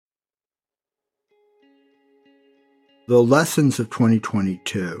The lessons of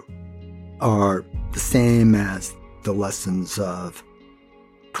 2022 are the same as the lessons of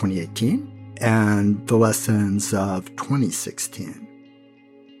 2018 and the lessons of 2016,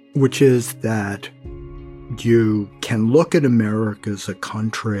 which is that you can look at America as a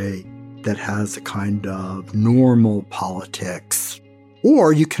country that has a kind of normal politics,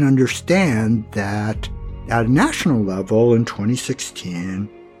 or you can understand that at a national level in 2016,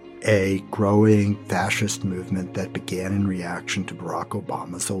 a growing fascist movement that began in reaction to Barack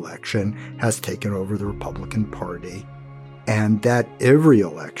Obama's election has taken over the Republican Party, and that every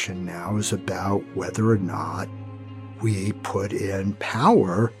election now is about whether or not we put in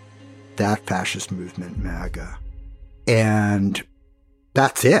power that fascist movement, MAGA. And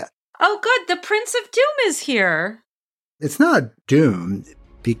that's it. Oh, good. The Prince of Doom is here. It's not doom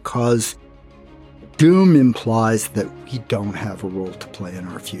because doom implies that we don't have a role to play in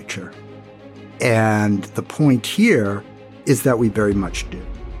our future. And the point here is that we very much do.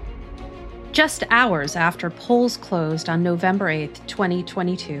 Just hours after polls closed on November 8th,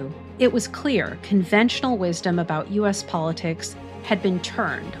 2022, it was clear conventional wisdom about U.S. politics had been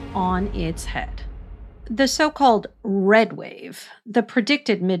turned on its head. The so-called red wave, the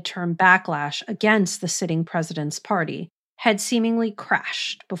predicted midterm backlash against the sitting president's party, had seemingly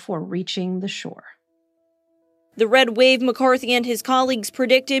crashed before reaching the shore. The red wave McCarthy and his colleagues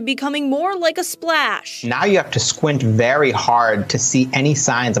predicted becoming more like a splash. Now you have to squint very hard to see any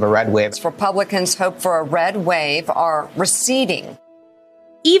signs of a red wave. Republicans' hope for a red wave are receding.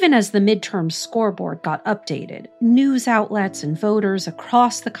 Even as the midterm scoreboard got updated, news outlets and voters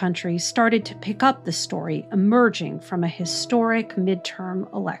across the country started to pick up the story emerging from a historic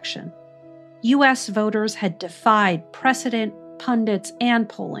midterm election. U.S. voters had defied precedent, pundits, and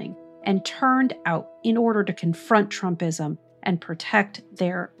polling, and turned out in order to confront Trumpism and protect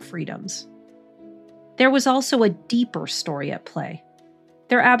their freedoms. There was also a deeper story at play.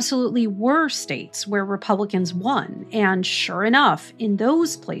 There absolutely were states where Republicans won, and sure enough, in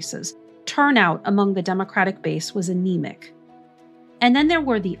those places, turnout among the Democratic base was anemic. And then there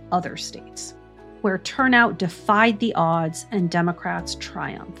were the other states, where turnout defied the odds and Democrats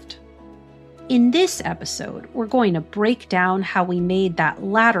triumphed. In this episode, we're going to break down how we made that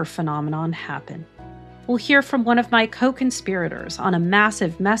latter phenomenon happen. We'll hear from one of my co-conspirators on a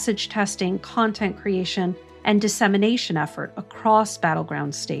massive message testing, content creation, and dissemination effort across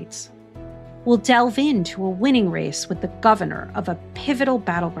battleground states. We'll delve into a winning race with the governor of a pivotal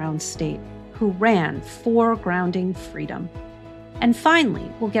battleground state who ran for grounding freedom. And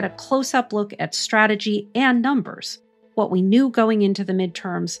finally, we'll get a close-up look at strategy and numbers, what we knew going into the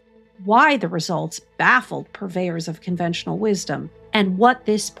midterms, why the results baffled purveyors of conventional wisdom, and what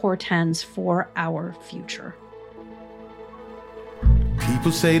this portends for our future.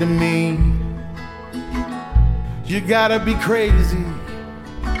 People say to me, you gotta be crazy.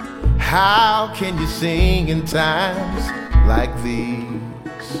 How can you sing in times like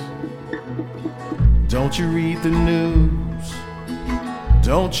these? Don't you read the news?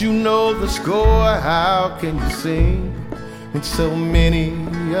 Don't you know the score? How can you sing when so many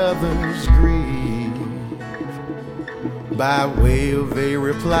others grieve? By way of a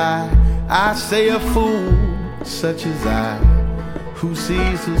reply, I say a fool such as I, who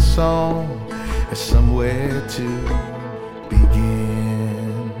sees a song as somewhere to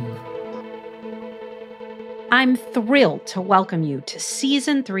begin. I'm thrilled to welcome you to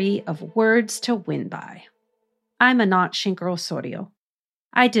Season 3 of Words to Win By. I'm Anat Shinker-Osorio.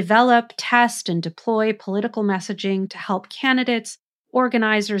 I develop, test, and deploy political messaging to help candidates,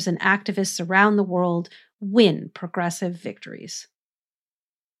 organizers, and activists around the world win progressive victories.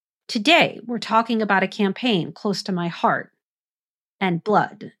 Today, we're talking about a campaign close to my heart, and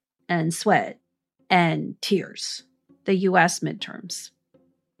blood, and sweat, and tears, the U.S. midterms.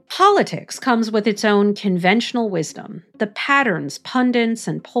 Politics comes with its own conventional wisdom, the patterns pundits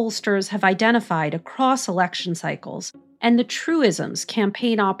and pollsters have identified across election cycles, and the truisms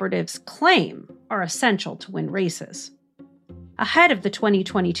campaign operatives claim are essential to win races. Ahead of the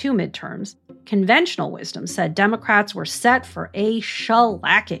 2022 midterms, conventional wisdom said Democrats were set for a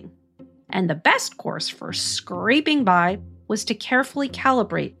shellacking, and the best course for scraping by was to carefully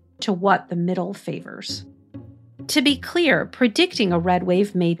calibrate to what the middle favors. To be clear, predicting a red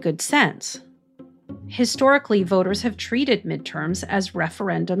wave made good sense. Historically, voters have treated midterms as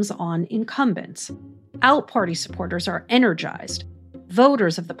referendums on incumbents. Out-party supporters are energized.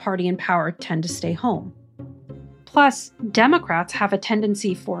 Voters of the party in power tend to stay home. Plus, Democrats have a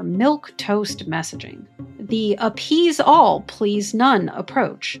tendency for milquetoast messaging, the appease all, please none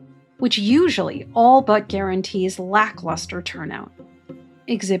approach, which usually all but guarantees lackluster turnout.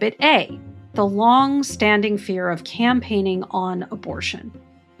 Exhibit A, the long-standing fear of campaigning on abortion.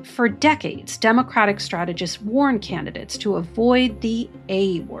 For decades, Democratic strategists warned candidates to avoid the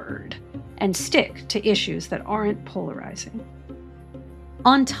A word and stick to issues that aren't polarizing.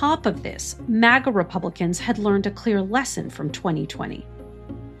 On top of this, MAGA Republicans had learned a clear lesson from 2020.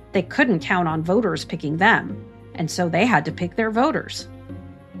 They couldn't count on voters picking them, and so they had to pick their voters.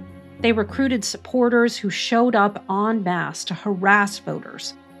 They recruited supporters who showed up en masse to harass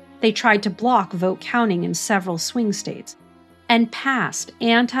voters. They tried to block vote counting in several swing states and passed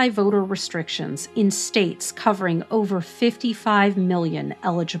anti-voter restrictions in states covering over 55 million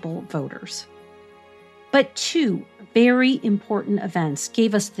eligible voters. But two very important events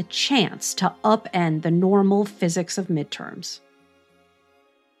gave us the chance to upend the normal physics of midterms.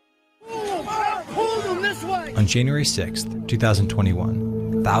 On January 6th,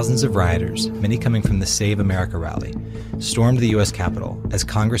 2021, thousands of rioters, many coming from the Save America rally, stormed the U.S. Capitol as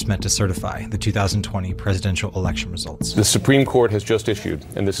Congress met to certify the 2020 presidential election results. The Supreme Court has just issued,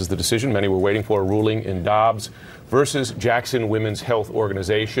 and this is the decision many were waiting for, a ruling in Dobbs versus Jackson Women's Health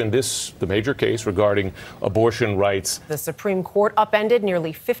Organization. This, the major case regarding abortion rights. The Supreme Court upended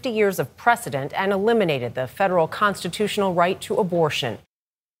nearly 50 years of precedent and eliminated the federal constitutional right to abortion.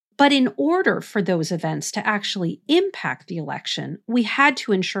 But in order for those events to actually impact the election, we had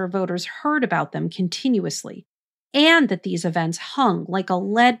to ensure voters heard about them continuously, and that these events hung like a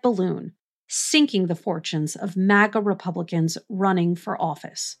lead balloon, sinking the fortunes of MAGA Republicans running for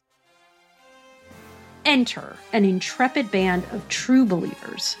office. Enter an intrepid band of true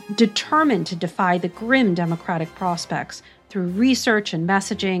believers, determined to defy the grim Democratic prospects through research and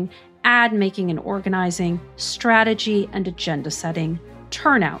messaging, ad making and organizing, strategy and agenda setting,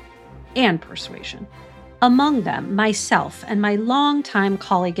 turnout, and persuasion. Among them, myself and my longtime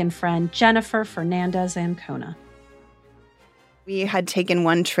colleague and friend, Jennifer Fernandez-Ancona. We had taken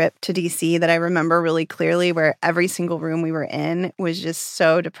one trip to D.C. that I remember really clearly, where every single room we were in was just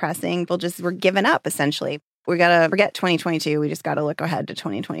so depressing. People just were giving up, essentially. We got to forget 2022. We just got to look ahead to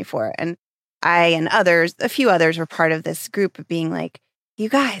 2024. And I and others, a few others, were part of this group of being like, you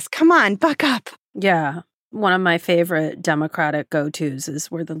guys, come on, buck up. Yeah. One of my favorite Democratic go-tos is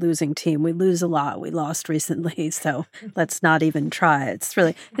we're the losing team. We lose a lot. We lost recently, so let's not even try. It's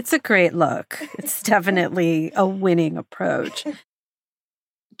a great look. It's definitely a winning approach.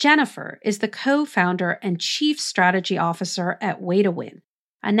 Jennifer is the co-founder and chief strategy officer at Way to Win,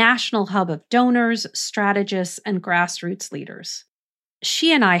 a national hub of donors, strategists, and grassroots leaders.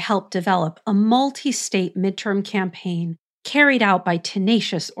 She and I helped develop a multi-state midterm campaign carried out by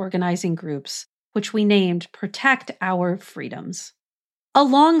tenacious organizing groups, which we named Protect Our Freedoms.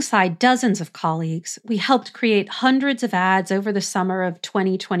 Alongside dozens of colleagues, we helped create hundreds of ads over the summer of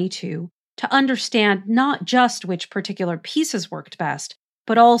 2022 to understand not just which particular pieces worked best,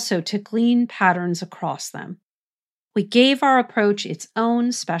 but also to glean patterns across them. We gave our approach its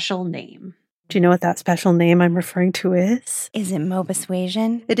own special name. Do you know what that special name I'm referring to is? Is it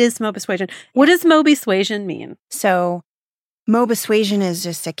Mobisuasion? It is Mobisuasion. What does Mobisuasion mean? So, Mobisuasion is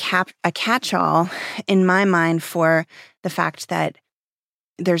just a catch-all in my mind for the fact that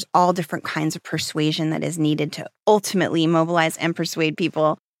there's all different kinds of persuasion that is needed to ultimately mobilize and persuade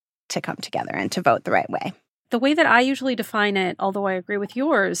people to come together and to vote the right way. The way that I usually define it, although I agree with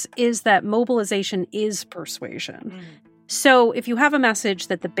yours, is that mobilization is persuasion. Mm-hmm. So if you have a message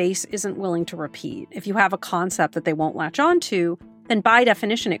that the base isn't willing to repeat, if you have a concept that they won't latch onto, then by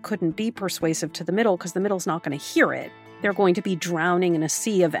definition it couldn't be persuasive to the middle because the middle's not going to hear it. They're going to be drowning in a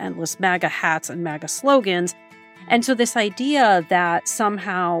sea of endless MAGA hats and MAGA slogans. And so this idea that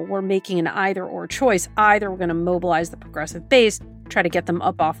somehow we're making an either-or choice, either we're going to mobilize the progressive base, try to get them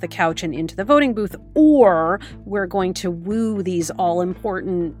up off the couch and into the voting booth, or we're going to woo these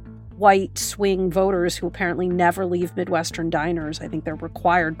all-important white swing voters who apparently never leave Midwestern diners. I think they're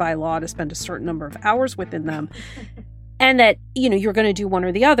required by law to spend a certain number of hours within them. And that, you're going to do one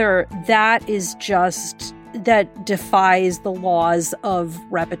or the other. That defies the laws of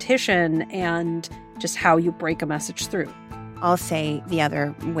repetition and just how you break a message through. I'll say the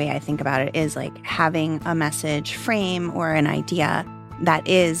other way I think about it is like having a message frame or an idea that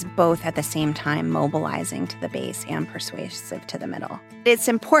is both at the same time mobilizing to the base and persuasive to the middle. It's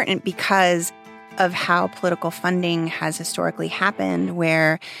important because of how political funding has historically happened,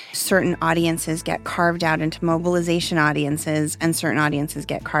 where certain audiences get carved out into mobilization audiences and certain audiences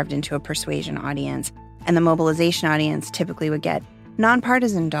get carved into a persuasion audience. And the mobilization audience typically would get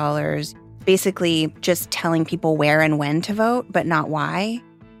nonpartisan dollars, basically just telling people where and when to vote, but not why.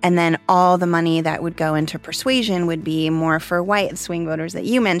 And then all the money that would go into persuasion would be more for white swing voters that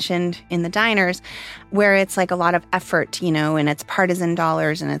you mentioned in the diners, where it's like a lot of effort, and it's partisan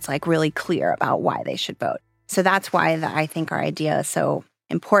dollars and it's like really clear about why they should vote. So that's why I think our idea is so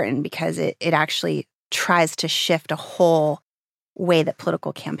important, because it actually tries to shift a whole way that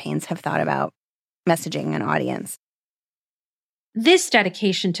political campaigns have thought about messaging an audience. This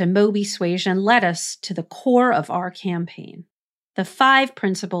dedication to Moby-suasion led us to the core of our campaign, the 5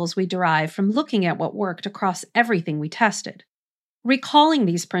 principles we derived from looking at what worked across everything we tested. Recalling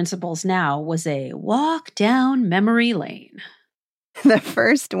these principles now was a walk down memory lane. The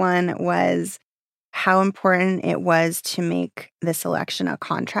first one was how important it was to make this election a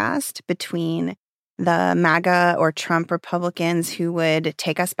contrast between the MAGA or Trump Republicans who would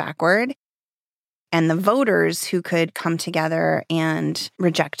take us backward and the voters who could come together and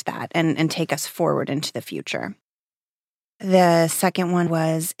reject that and take us forward into the future. The second one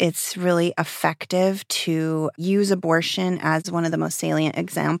was it's really effective to use abortion as one of the most salient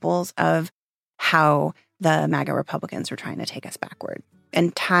examples of how the MAGA Republicans were trying to take us backward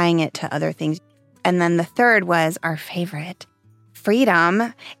and tying it to other things. And then the third was our favorite,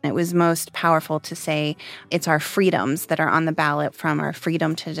 freedom. It was most powerful to say it's our freedoms that are on the ballot, from our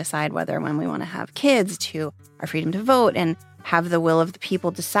freedom to decide whether when we want to have kids to our freedom to vote and have the will of the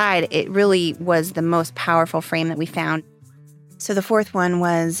people decide. It really was the most powerful frame that we found. So the fourth one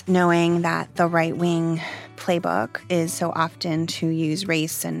was knowing that the right-wing playbook is so often to use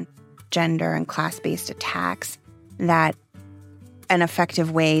race and gender and class-based attacks, that an effective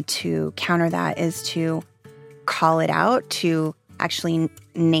way to counter that is to call it out, to actually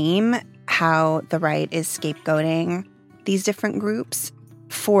name how the right is scapegoating these different groups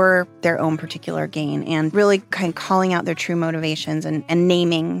for their own particular gain, and really kind of calling out their true motivations and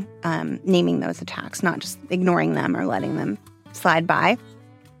naming those attacks, not just ignoring them or letting them slide by.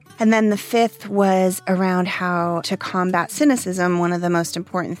 And then the fifth was around how to combat cynicism. One of the most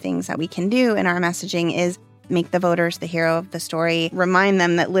important things that we can do in our messaging is make the voters the hero of the story, remind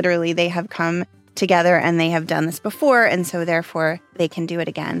them that literally they have come together and they have done this before, and so therefore they can do it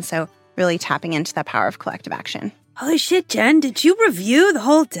again. So really tapping into the power of collective action. Holy shit, Jen, did you review the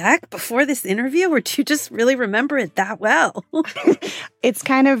whole deck before this interview, or do you just really remember it that well? It's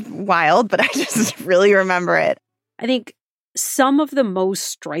kind of wild, but I just really remember it. I think some of the most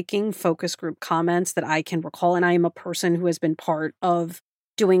striking focus group comments that I can recall, and I am a person who has been part of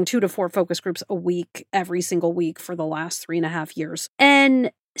doing 2 to 4 focus groups a week, every single week for the last 3.5 years.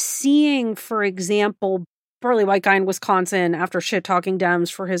 And seeing, for example, burly white guy in Wisconsin, after shit-talking Dems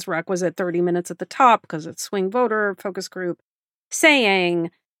for his requisite 30 minutes at the top, because it's swing voter focus group, saying,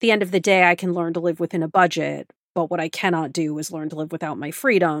 at the end of the day, I can learn to live within a budget, but what I cannot do is learn to live without my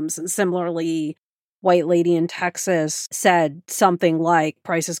freedoms. And similarly, white lady in Texas said something like,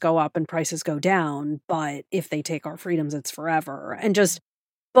 prices go up and prices go down, but if they take our freedoms, it's forever. And just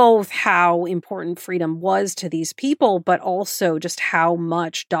both how important freedom was to these people, but also just how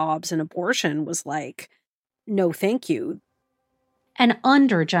much Dobbs and abortion was like, no, thank you. And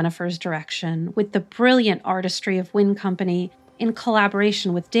under Jennifer's direction, with the brilliant artistry of Win Company, in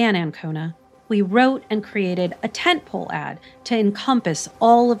collaboration with Dan Ancona, we wrote and created a tentpole ad to encompass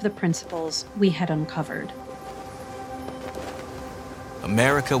all of the principles we had uncovered.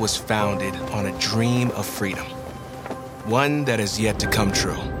 America was founded on a dream of freedom, one that has yet to come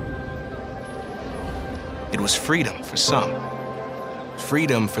true. It was freedom for some,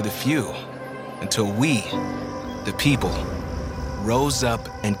 freedom for the few, until we, the people, rose up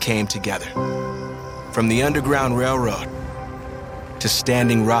and came together. From the Underground Railroad to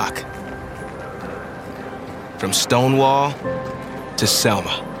Standing Rock, from Stonewall to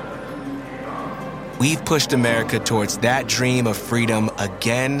Selma. We've pushed America towards that dream of freedom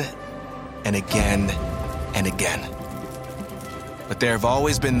again and again and again. But there have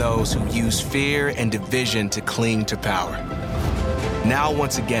always been those who use fear and division to cling to power. Now,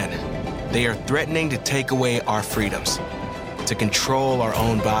 once again, they are threatening to take away our freedoms, to control our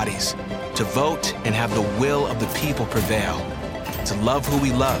own bodies, to vote and have the will of the people prevail, to love who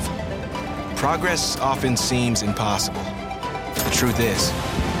we love. Progress often seems impossible. The truth is,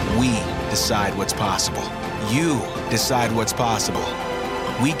 we decide what's possible. You decide what's possible.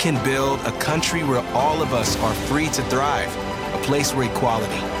 We can build a country where all of us are free to thrive, a place where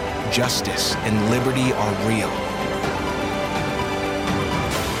equality, justice, and liberty are real.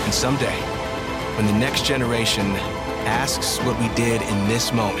 And someday, when the next generation asks what we did in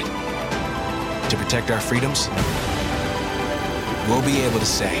this moment to protect our freedoms, we'll be able to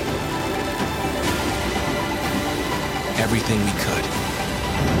say everything we could.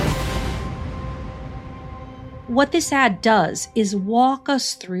 What this ad does is walk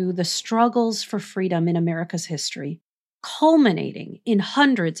us through the struggles for freedom in America's history, culminating in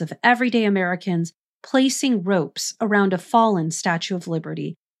hundreds of everyday Americans placing ropes around a fallen Statue of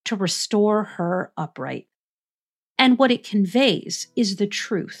Liberty to restore her upright. And what it conveys is the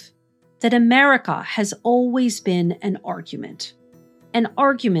truth that America has always been an argument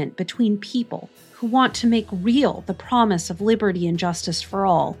between people who want to make real the promise of liberty and justice for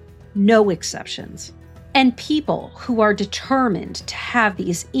all, no exceptions, and people who are determined to have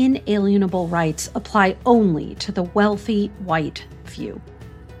these inalienable rights apply only to the wealthy white few.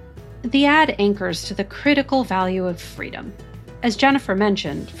 The ad anchors to the critical value of freedom. As Jennifer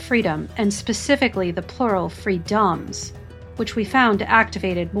mentioned, freedom, and specifically the plural freedoms, which we found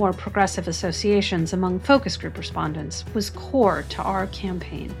activated more progressive associations among focus group respondents, was core to our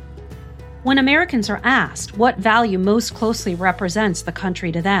campaign. When Americans are asked what value most closely represents the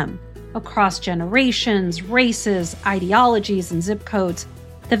country to them, across generations, races, ideologies, and zip codes,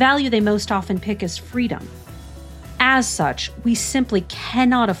 the value they most often pick is freedom. As such, we simply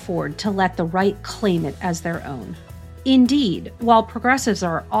cannot afford to let the right claim it as their own. Indeed, while progressives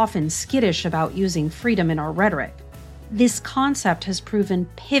are often skittish about using freedom in our rhetoric, this concept has proven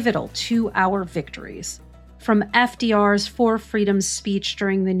pivotal to our victories. From FDR's For Freedom speech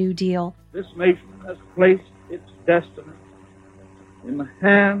during the New Deal, this nation has placed its destiny in the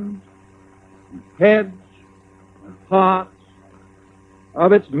hands and heads and hearts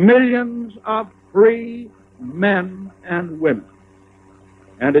of its millions of free men and women,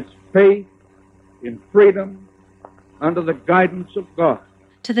 and its faith in freedom under the guidance of God.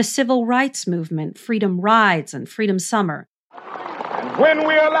 To the civil rights movement, Freedom Rides and Freedom Summer. And when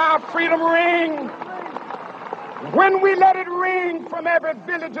we allow freedom ring, when we let it ring from every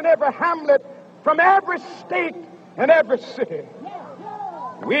village and every hamlet, from every state and every city,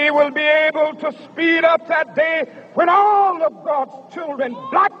 we will be able to speed up that day when all of God's children,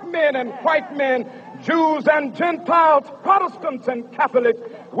 black men and white men, Jews and Gentiles, Protestants and Catholics,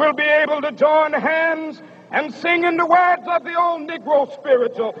 will be able to join hands and sing in the words of the old Negro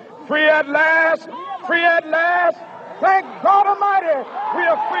spiritual, free at last, thank God Almighty, we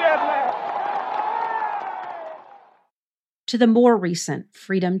are free at last. To the more recent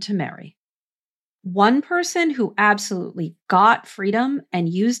freedom to marry. One person who absolutely got freedom and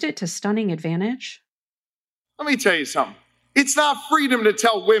used it to stunning advantage? Let me tell you something. It's not freedom to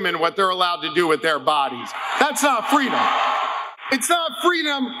tell women what they're allowed to do with their bodies. That's not freedom. It's not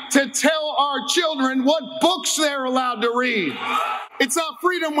freedom to tell our children what books they're allowed to read. It's not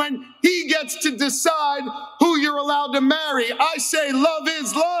freedom when he gets to decide who you're allowed to marry. I say love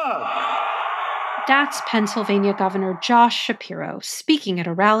is love. That's Pennsylvania Governor Josh Shapiro speaking at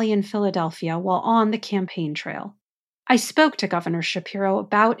a rally in Philadelphia while on the campaign trail. I spoke to Governor Shapiro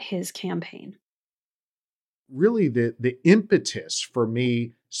about his campaign. Really, the impetus for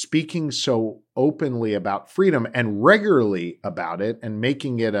me speaking so openly about freedom and regularly about it and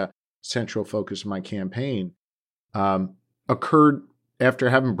making it a central focus of my campaign occurred after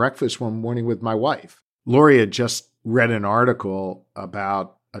having breakfast one morning with my wife. Lori had just read an article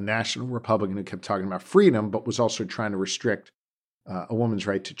about a national Republican who kept talking about freedom, but was also trying to restrict a woman's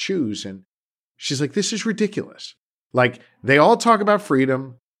right to choose. And she's like, this is ridiculous. Like, they all talk about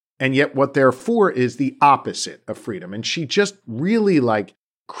freedom, and yet what they're for is the opposite of freedom. And she just really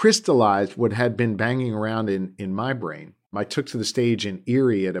crystallized what had been banging around in my brain. I took to the stage in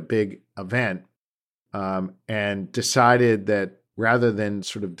Erie at a big event and decided that rather than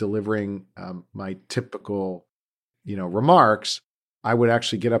sort of delivering my typical, remarks, I would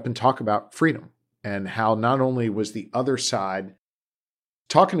actually get up and talk about freedom and how not only was the other side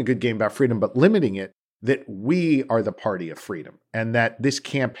talking a good game about freedom, but limiting it, that we are the party of freedom and that this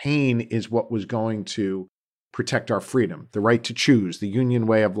campaign is what was going to protect our freedom, the right to choose, the union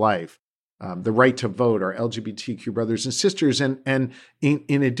way of life, the right to vote, our LGBTQ brothers and sisters. And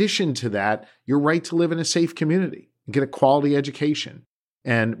in addition to that, your right to live in a safe community and get a quality education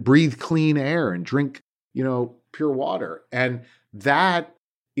and breathe clean air and drink, pure water. And that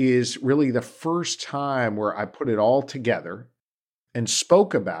is really the first time where I put it all together and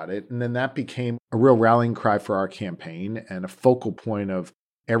spoke about it. And then that became a real rallying cry for our campaign and a focal point of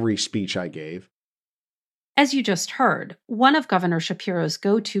every speech I gave. As you just heard, one of Governor Shapiro's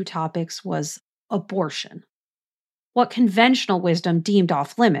go-to topics was abortion. What conventional wisdom deemed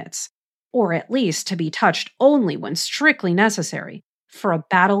off limits, or at least to be touched only when strictly necessary, for a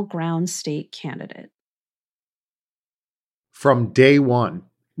battleground state candidate. From day one,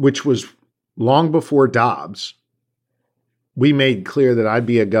 which was long before Dobbs, we made clear that I'd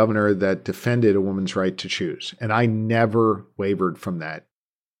be a governor that defended a woman's right to choose. And I never wavered from that.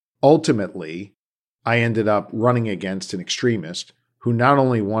 Ultimately, I ended up running against an extremist who not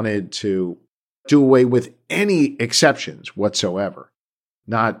only wanted to do away with any exceptions whatsoever,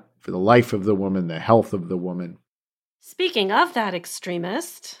 not for the life of the woman, the health of the woman. Speaking of that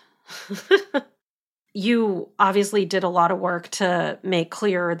extremist, you obviously did a lot of work to make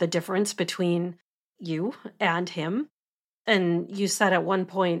clear the difference between you and him. And you said at one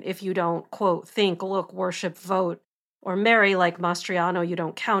point, if you don't, quote, think, look, worship, vote, or marry like Mastriano, you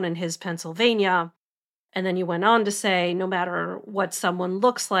don't count in his Pennsylvania. And then you went on to say, no matter what someone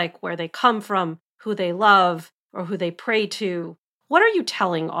looks like, where they come from, who they love, or who they pray to, what are you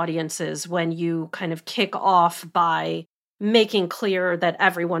telling audiences when you kind of kick off by making clear that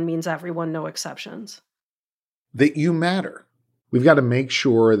everyone means everyone, no exceptions? That you matter. We've got to make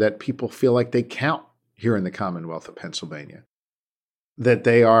sure that people feel like they count here in the Commonwealth of Pennsylvania, that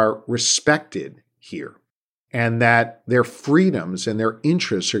they are respected here, and that their freedoms and their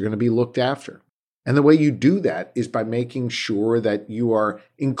interests are going to be looked after. And the way you do that is by making sure that you are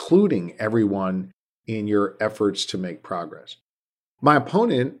including everyone in your efforts to make progress. My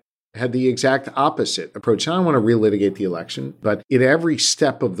opponent had the exact opposite approach. And I don't want to relitigate the election, but at every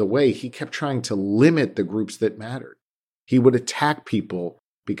step of the way, he kept trying to limit the groups that mattered. He would attack people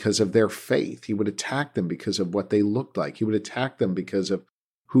because of their faith. He would attack them because of what they looked like. He would attack them because of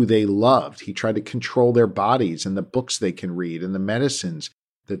who they loved. He tried to control their bodies and the books they can read and the medicines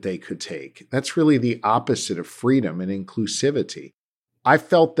that they could take. That's really the opposite of freedom and inclusivity. I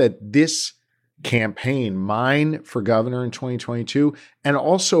felt that this campaign, mine for governor in 2022, and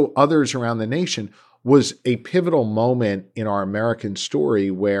also others around the nation, was a pivotal moment in our American story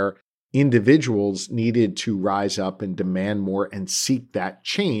where individuals needed to rise up and demand more and seek that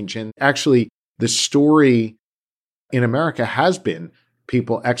change. And actually, the story in America has been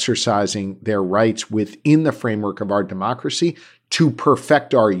people exercising their rights within the framework of our democracy to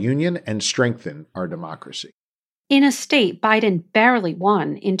perfect our union and strengthen our democracy. In a state Biden barely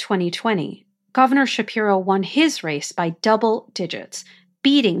won in 2020, Governor Shapiro won his race by double digits,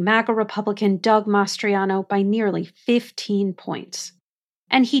 beating MAGA Republican Doug Mastriano by nearly 15 points.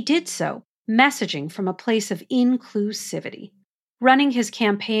 And he did so messaging from a place of inclusivity, running his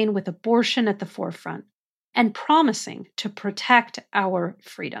campaign with abortion at the forefront, and promising to protect our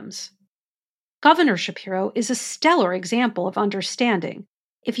freedoms. Governor Shapiro is a stellar example of understanding.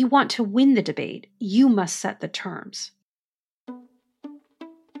 If you want to win the debate, you must set the terms.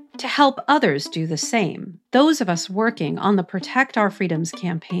 To help others do the same, those of us working on the Protect Our Freedoms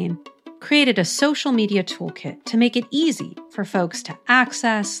campaign created a social media toolkit to make it easy for folks to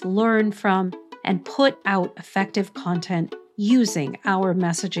access, learn from, and put out effective content using our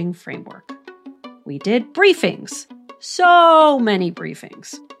messaging framework. We did briefings, so many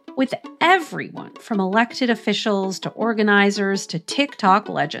briefings, with everyone from elected officials to organizers to TikTok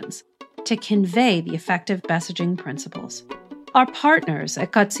legends to convey the effective messaging principles. Our partners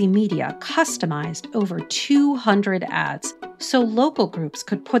at Gutsy Media customized over 200 ads so local groups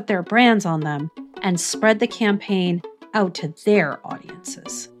could put their brands on them and spread the campaign out to their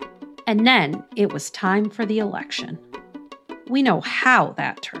audiences. And then it was time for the election. We know how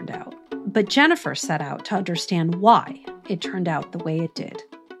that turned out, but Jennifer set out to understand why it turned out the way it did.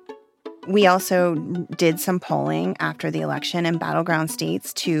 We also did some polling after the election in battleground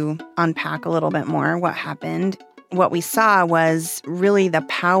states to unpack a little bit more what happened. What we saw was really the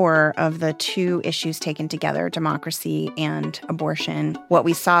power of the two issues taken together, democracy and abortion. What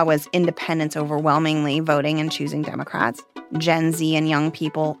we saw was independents overwhelmingly voting and choosing Democrats, Gen Z and young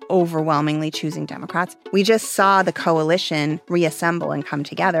people overwhelmingly choosing Democrats. We just saw the coalition reassemble and come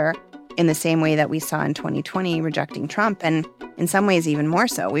together in the same way that we saw in 2020 rejecting Trump, and in some ways even more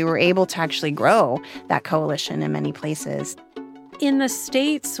so. We were able to actually grow that coalition in many places. In the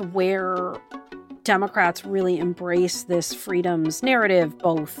states where Democrats really embrace this freedoms narrative,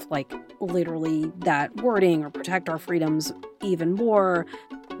 both like literally that wording or protect our freedoms even more,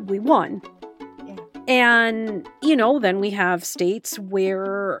 we won. Yeah. And, then we have states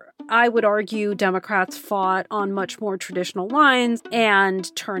where I would argue Democrats fought on much more traditional lines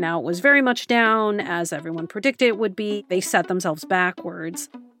and turnout was very much down, as everyone predicted it would be. They set themselves backwards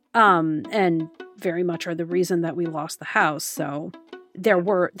and very much are the reason that we lost the House. So there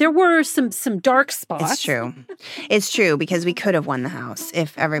were some dark spots. It's true because we could have won the House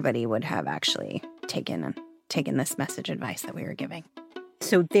if everybody would have actually taken this message advice that we were giving.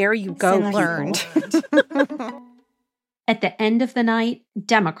 So there you go, learned. At the end of the night,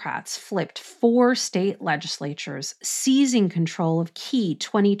 Democrats flipped 4 state legislatures, seizing control of key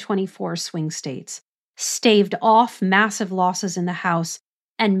 2024 swing states, staved off massive losses in the House,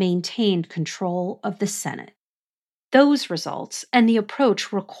 and maintained control of the Senate. Those results and the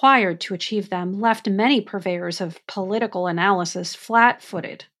approach required to achieve them left many purveyors of political analysis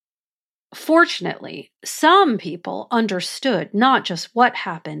flat-footed. Fortunately, some people understood not just what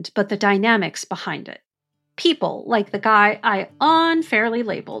happened, but the dynamics behind it. People like the guy I unfairly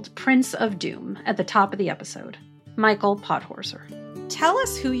labeled Prince of Doom at the top of the episode, Michael Podhorzer. Tell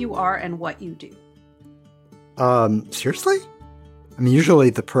us who you are and what you do. Seriously? I mean, usually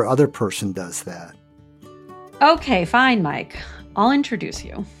the other person does that. Okay, fine, Mike. I'll introduce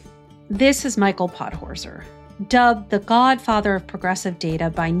you. This is Michael Podhorzer, dubbed the godfather of progressive data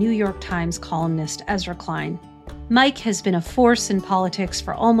by New York Times columnist Ezra Klein. Mike has been a force in politics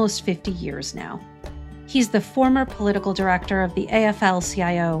for almost 50 years now. He's the former political director of the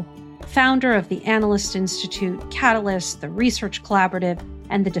AFL-CIO, founder of the Analyst Institute, Catalyst, the Research Collaborative,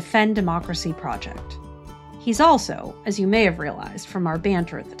 and the Defend Democracy Project. He's also, as you may have realized from our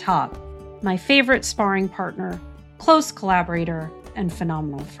banter at the top, my favorite sparring partner, close collaborator, and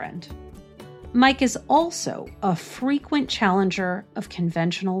phenomenal friend. Mike is also a frequent challenger of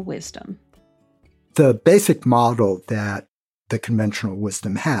conventional wisdom. The basic model that the conventional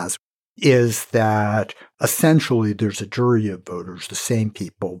wisdom has is that essentially there's a jury of voters, the same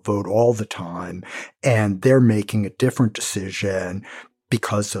people vote all the time, and they're making a different decision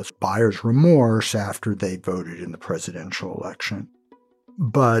because of buyer's remorse after they voted in the presidential election.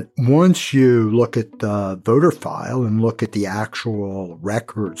 But once you look at the voter file and look at the actual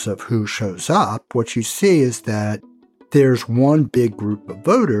records of who shows up, what you see is that there's one big group of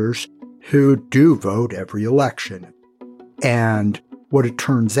voters who do vote every election. And what it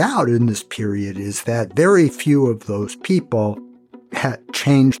turns out in this period is that very few of those people had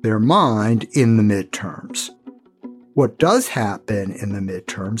changed their mind in the midterms. What does happen in the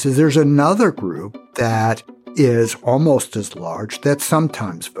midterms is there's another group that is almost as large that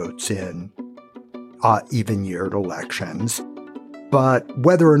sometimes votes in even-yeared elections. But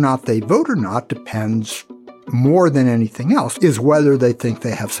whether or not they vote or not depends more than anything else is whether they think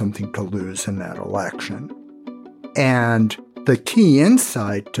they have something to lose in that election. And the key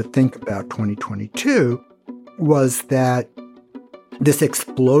insight to think about 2022 was that this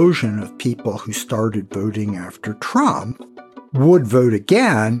explosion of people who started voting after Trump would vote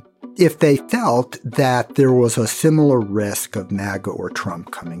again if they felt that there was a similar risk of MAGA or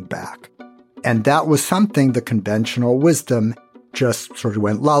Trump coming back. And that was something the conventional wisdom just sort of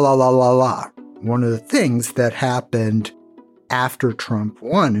went la, la, la, la, la. One of the things that happened after Trump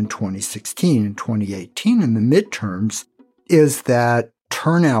won in 2016 and 2018 in the midterms is that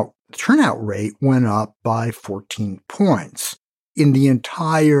turnout rate went up by 14 points. In the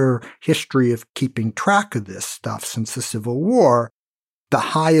entire history of keeping track of this stuff since the Civil War, the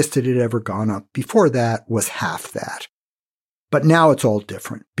highest it had ever gone up before that was half that. But now it's all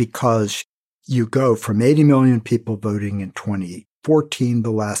different because you go from 80 million people voting in 2014,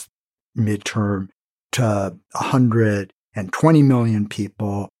 the last midterm, to 120 million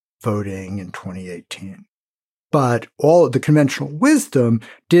people voting in 2018. But all of the conventional wisdom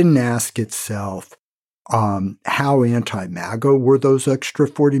didn't ask itself, how anti-MAGA were those extra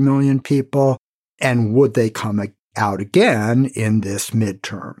 40 million people, and would they come out again in this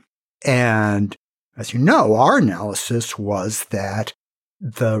midterm? And as you know, our analysis was that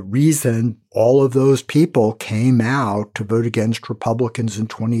the reason all of those people came out to vote against Republicans in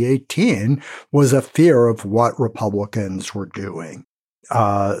 2018 was a fear of what Republicans were doing,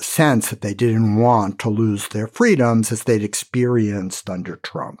 a sense that they didn't want to lose their freedoms as they'd experienced under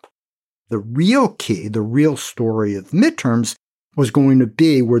Trump. The real key, the real story of midterms was going to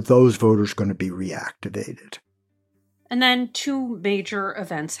be, were those voters going to be reactivated? And then two major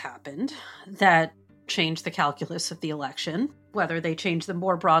events happened that changed the calculus of the election. Whether they changed them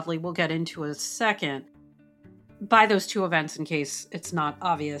more broadly, we'll get into a second. By those two events, in case it's not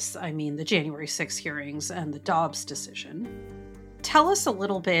obvious, I mean the January 6th hearings and the Dobbs decision. Tell us a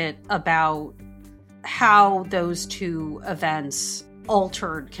little bit about how those two events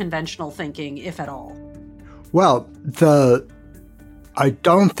altered conventional thinking, if at all. Well, I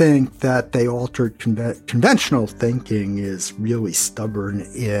don't think that they altered conventional thinking is really stubborn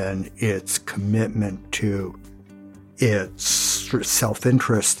in its commitment to its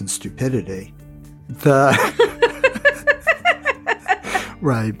self-interest and stupidity.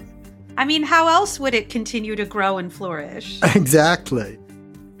 Right. I mean, how else would it continue to grow and flourish? Exactly.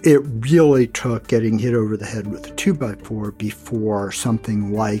 It really took getting hit over the head with a 2x4 before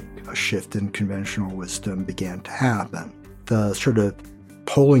something like a shift in conventional wisdom began to happen. The sort of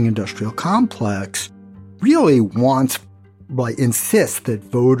polling industrial complex really insists that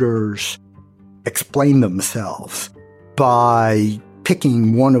voters explain themselves by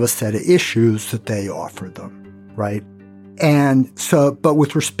picking one of a set of issues that they offer them. right? And so, but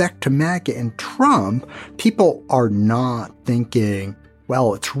with respect to MAGA and Trump, people are not thinking,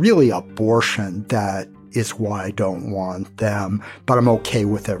 well, it's really abortion that is why I don't want them, but I'm okay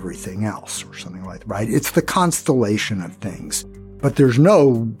with everything else or something like that, right? It's the constellation of things. But there's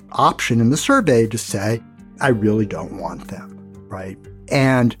no option in the survey to say, I really don't want them, right?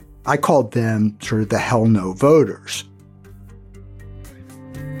 And I called them sort of the hell no voters.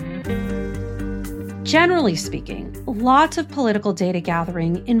 Generally speaking, lots of political data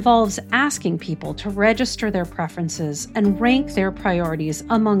gathering involves asking people to register their preferences and rank their priorities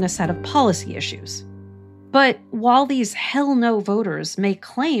among a set of policy issues. But while these hell no voters may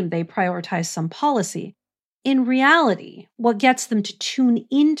claim they prioritize some policy, in reality, what gets them to tune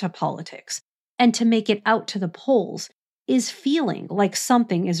into politics and to make it out to the polls is feeling like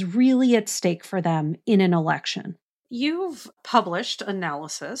something is really at stake for them in an election. You've published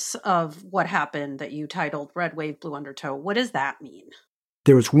analysis of what happened that you titled Red Wave, Blue Undertow. What does that mean?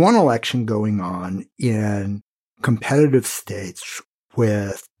 There was one election going on in competitive states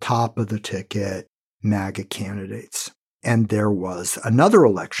with top-of-the-ticket MAGA candidates, and there was another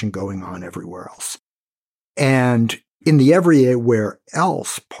election going on everywhere else. And in the everywhere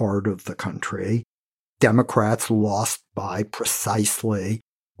else part of the country, Democrats lost by precisely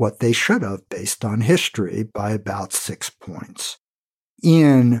what they should have based on history, by about 6 points.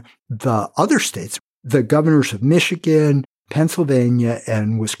 In the other states, the governors of Michigan, Pennsylvania,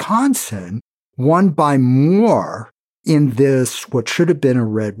 and Wisconsin won by more in this, what should have been a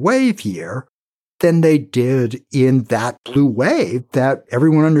red wave year, than they did in that blue wave that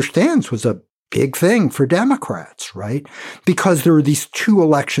everyone understands was a big thing for Democrats, right? Because there were these two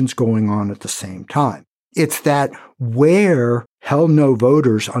elections going on at the same time. It's that where hell no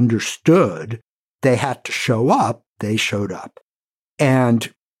voters understood they had to show up, they showed up.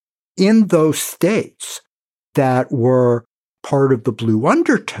 And in those states that were part of the blue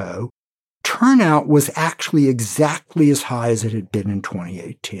undertow, turnout was actually exactly as high as it had been in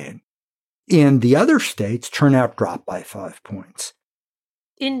 2018. In the other states, turnout dropped by 5 points.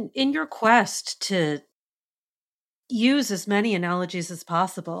 In your quest to use as many analogies as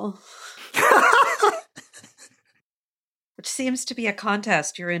possible, which seems to be a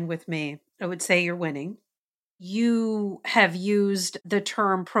contest you're in with me, I would say you're winning. You have used the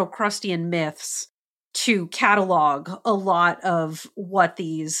term Procrustean myths to catalog a lot of what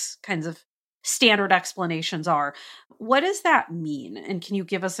these kinds of standard explanations are. What does that mean? And can you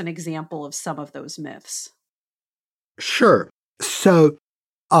give us an example of some of those myths? Sure. So,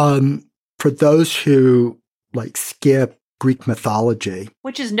 for those who skip Greek mythology,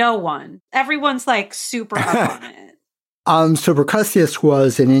 which is no one, everyone's super up on it. So Procrustes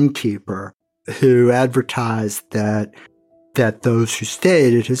was an innkeeper who advertised that those who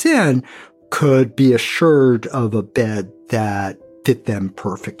stayed at his inn could be assured of a bed that fit them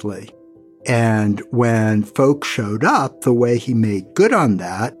perfectly. And when folks showed up, the way he made good on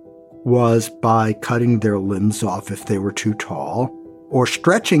that was by cutting their limbs off if they were too tall or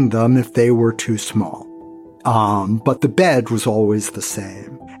stretching them if they were too small. But the bed was always the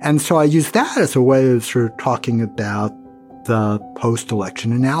same. And so I used that as a way of sort of talking about the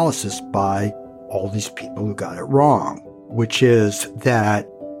post-election analysis by all these people who got it wrong, which is that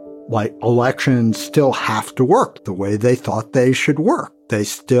elections still have to work the way they thought they should work. They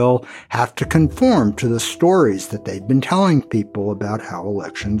still have to conform to the stories that they've been telling people about how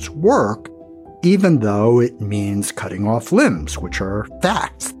elections work, even though it means cutting off limbs, which are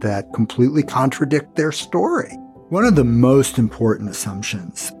facts that completely contradict their story. One of the most important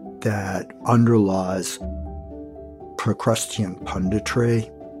assumptions that underlies Procrustean punditry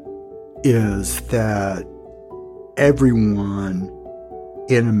is that everyone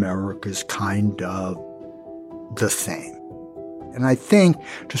in America is kind of the same. And I think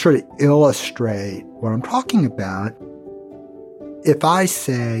to sort of illustrate what I'm talking about, if I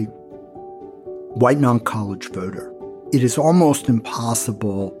say white non-college voter, it is almost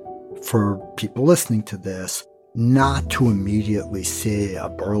impossible for people listening to this not to immediately see a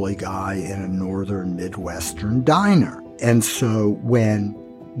burly guy in a northern Midwestern diner. And so when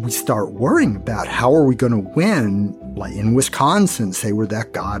we start worrying about how are we going to win, like in Wisconsin, say we're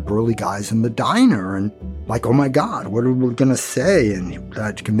that guy, burly guys in the diner, and oh my God, what are we going to say? And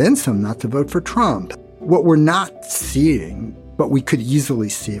to convince them not to vote for Trump. What we're not seeing, but we could easily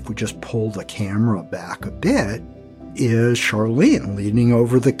see if we just pull the camera back a bit, is Charlene leaning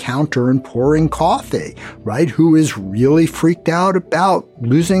over the counter and pouring coffee, right? Who is really freaked out about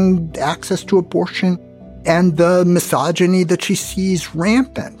losing access to abortion and the misogyny that she sees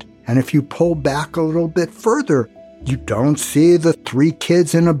rampant. And if you pull back a little bit further, you don't see the 3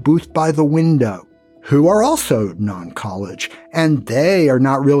 kids in a booth by the window. who are also non-college, and they are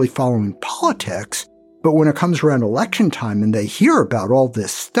not really following politics, but when it comes around election time and they hear about all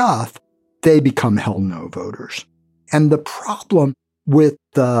this stuff, they become hell no voters. And the problem with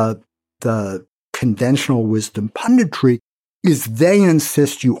the conventional wisdom punditry is they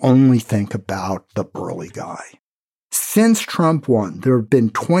insist you only think about the burly guy. Since Trump won, there have been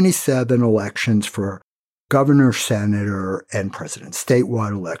 27 elections for governor, senator, and president,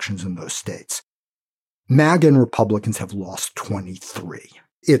 statewide elections in those states. MAGA and Republicans have lost 23.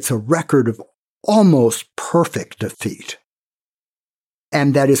 It's a record of almost perfect defeat.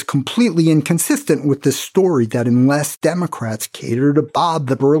 And that is completely inconsistent with this story that unless Democrats cater to Bob,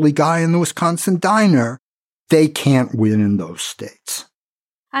 the burly guy in the Wisconsin diner, they can't win in those states.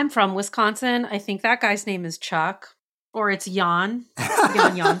 I'm from Wisconsin. I think that guy's name is Chuck, or it's Jan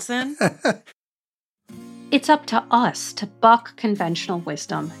Janssen. It's up to us to buck conventional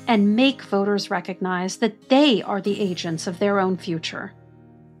wisdom and make voters recognize that they are the agents of their own future.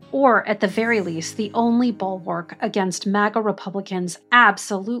 Or, at the very least, the only bulwark against MAGA Republicans'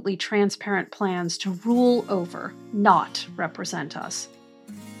 absolutely transparent plans to rule over, not represent us.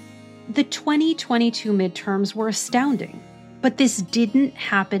 The 2022 midterms were astounding, but this didn't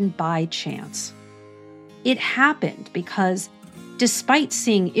happen by chance. It happened because, despite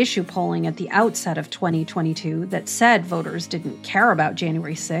seeing issue polling at the outset of 2022 that said voters didn't care about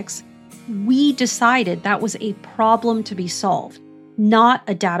January 6th, we decided that was a problem to be solved, not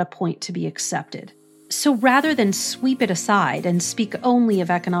a data point to be accepted. So rather than sweep it aside and speak only of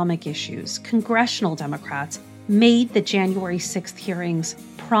economic issues, congressional Democrats made the January 6th hearings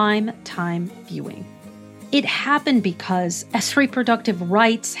prime time viewing. It happened because, as reproductive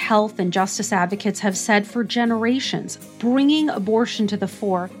rights, health, and justice advocates have said for generations, bringing abortion to the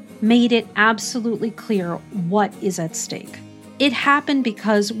fore made it absolutely clear what is at stake. It happened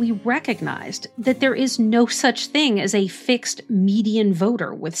because we recognized that there is no such thing as a fixed median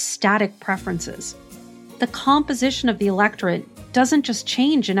voter with static preferences. The composition of the electorate doesn't just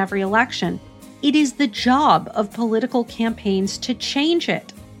change in every election. It is the job of political campaigns to change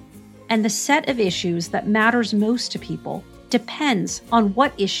it. And the set of issues that matters most to people depends on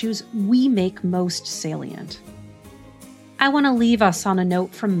what issues we make most salient. I want to leave us on a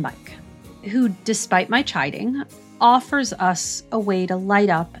note from Mike, who, despite my chiding, offers us a way to light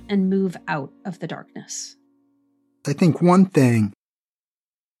up and move out of the darkness. I think one thing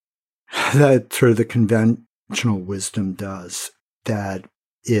that sort of the conventional wisdom does that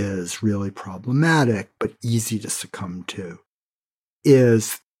is really problematic but easy to succumb to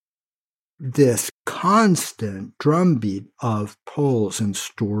is this constant drumbeat of polls and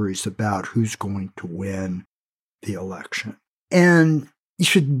stories about who's going to win the election. And you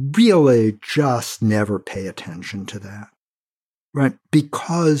should really just never pay attention to that, right?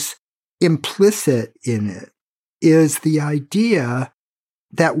 Because implicit in it is the idea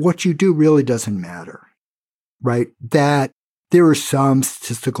that what you do really doesn't matter, right? That there is some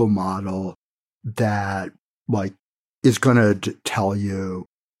statistical model that, like, is going to tell you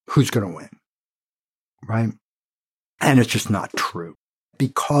who's going to win, right? And it's just not true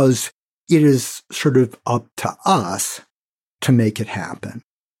because it is sort of up to us to make it happen.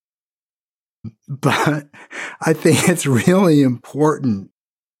 But I think it's really important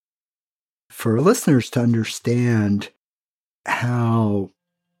for listeners to understand how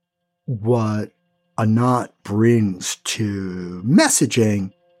what Anat brings to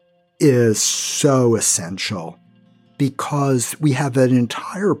messaging is so essential, because we have an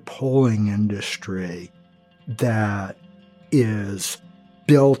entire polling industry that is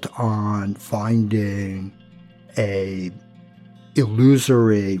built on finding a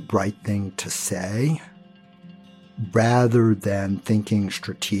illusory right thing to say rather than thinking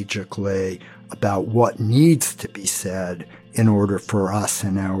strategically about what needs to be said in order for us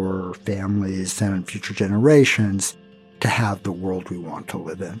and our families and future generations to have the world we want to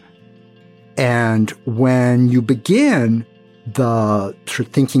live in. And when you begin the sort of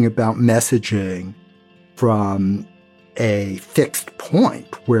thinking about messaging from a fixed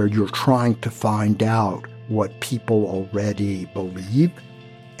point where you're trying to find out what people already believe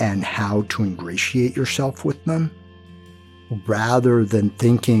and how to ingratiate yourself with them, rather than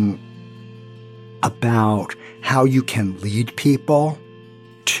thinking about how you can lead people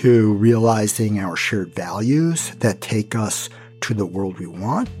to realizing our shared values that take us to the world we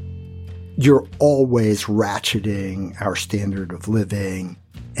want, you're always ratcheting our standard of living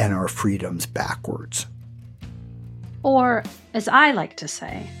and our freedoms backwards. Or, as I like to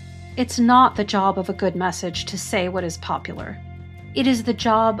say, it's not the job of a good message to say what is popular. It is the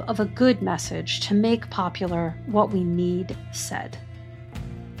job of a good message to make popular what we need said.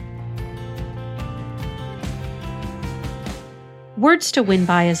 Words to Win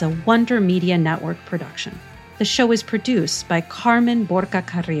By is a Wonder Media Network production. The show is produced by Carmen Borca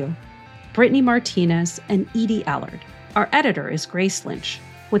Carrillo, Brittany Martinez, and Edie Allard. Our editor is Grace Lynch,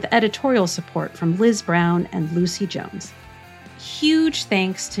 with editorial support from Liz Brown and Lucy Jones. Huge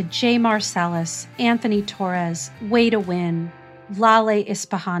thanks to Jay Marcellus, Anthony Torres, Way to Win, Lale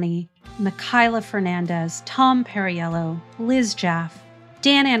Ispahani, Michaela Fernandez, Tom Perriello, Liz Jaff,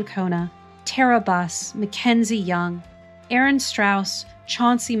 Dan Ancona, Tara Buss, Mackenzie Young, Aaron Strauss,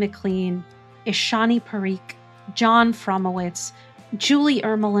 Chauncey McLean, Ishani Parikh, John Fromowitz, Julie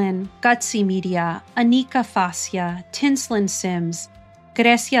Ermelin, Gutsy Media, Anika Fascia, Tinslin Sims,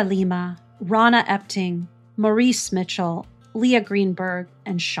 Grecia Lima, Rana Epting, Maurice Mitchell, Leah Greenberg,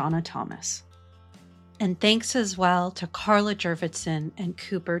 and Shauna Thomas. And thanks as well to Carla Jurvetson and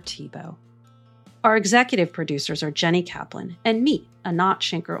Cooper Tebow. Our executive producers are Jenny Kaplan and me, Anat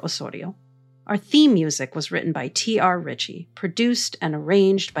Shinker-Osorio. Our theme music was written by T.R. Ritchie, produced and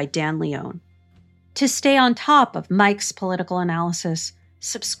arranged by Dan Leone. To stay on top of Mike's political analysis,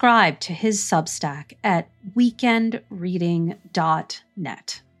 subscribe to his Substack at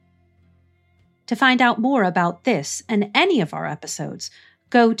weekendreading.net. To find out more about this and any of our episodes,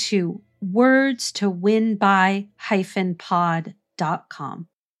 go to wordstowinby-pod.com.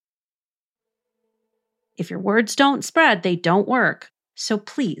 If your words don't spread, they don't work. So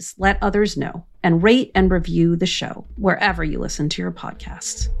please let others know and rate and review the show wherever you listen to your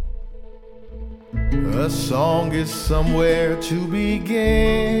podcasts. A song is somewhere to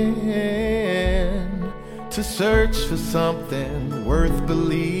begin, to search for something worth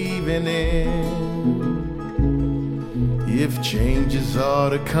believing in. If changes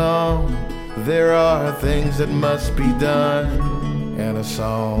are to come, there are things that must be done, and a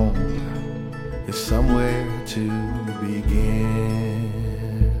song is somewhere to begin.